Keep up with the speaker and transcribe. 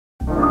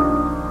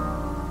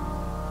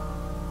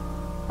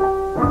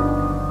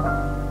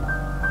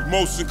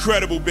Most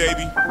incredible,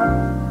 baby.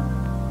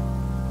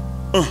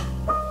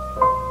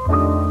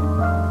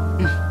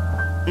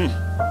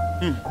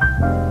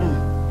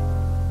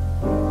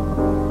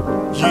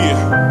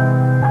 Yeah.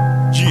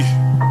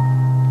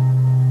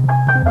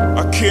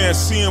 I can't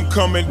see him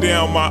coming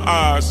down my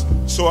eyes,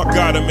 so I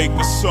gotta make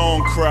the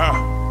song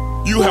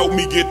cry. You helped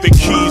me get the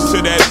keys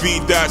to that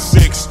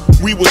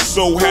V.6. We was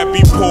so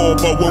happy poor,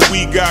 but when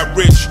we got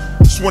rich,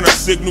 it's when our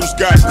signals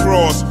got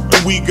crossed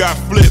and we got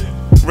flipped.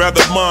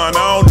 Rather mine,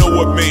 I don't know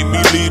what made me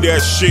leave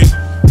that shit.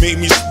 Made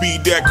me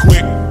speed that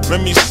quick.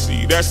 Let me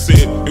see, that's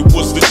it. It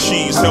was the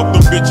cheese. Help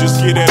them bitches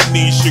get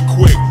amnesia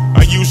quick.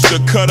 I used to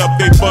cut up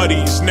they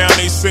buddies, now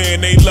they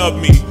saying they love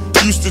me.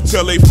 Used to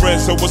tell they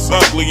friends I was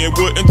ugly and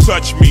wouldn't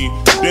touch me.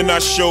 Then I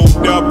showed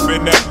up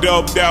in that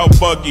dubbed out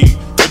buggy,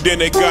 but then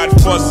it got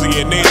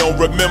fuzzy and they don't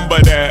remember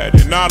that,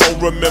 and I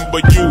don't remember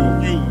you.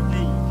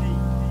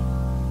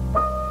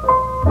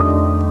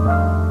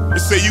 They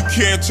say you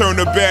can't turn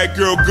a bad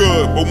girl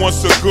good, but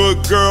once a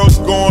good girl's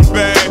gone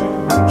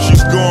bad,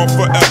 she's gone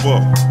forever.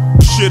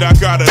 Shit, I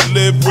gotta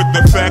live with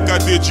the fact I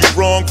did you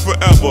wrong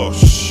forever.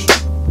 Shh,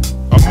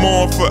 I'm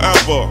on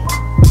forever.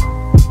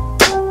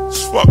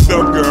 It's fucked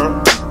up,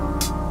 girl.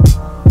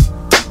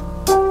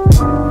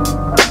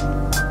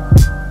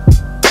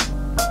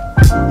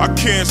 I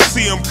can't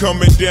see him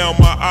coming down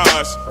my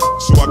eyes,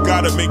 so I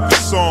gotta make the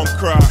song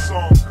cry.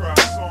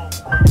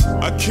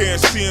 I can't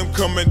see him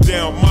coming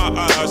down my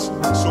eyes,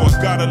 so I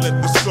gotta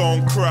let the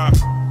song cry.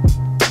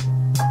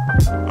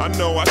 I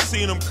know I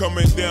seen him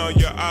coming down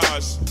your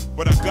eyes,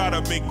 but I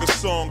gotta make the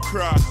song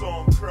cry.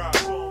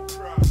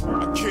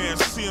 I can't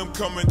see him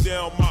coming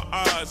down my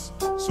eyes,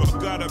 so I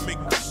gotta make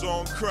the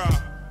song cry.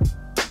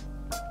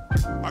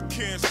 I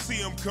can't see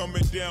him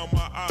coming down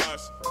my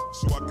eyes,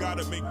 so I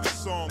gotta make the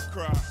song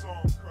cry.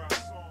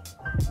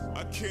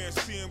 I can't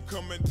see him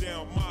coming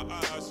down my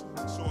eyes,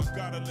 so I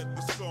gotta let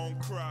the song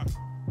cry.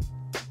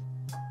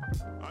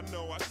 I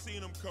know I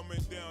seen him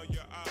coming down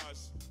your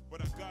eyes,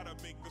 but I gotta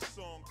make the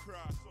song cry.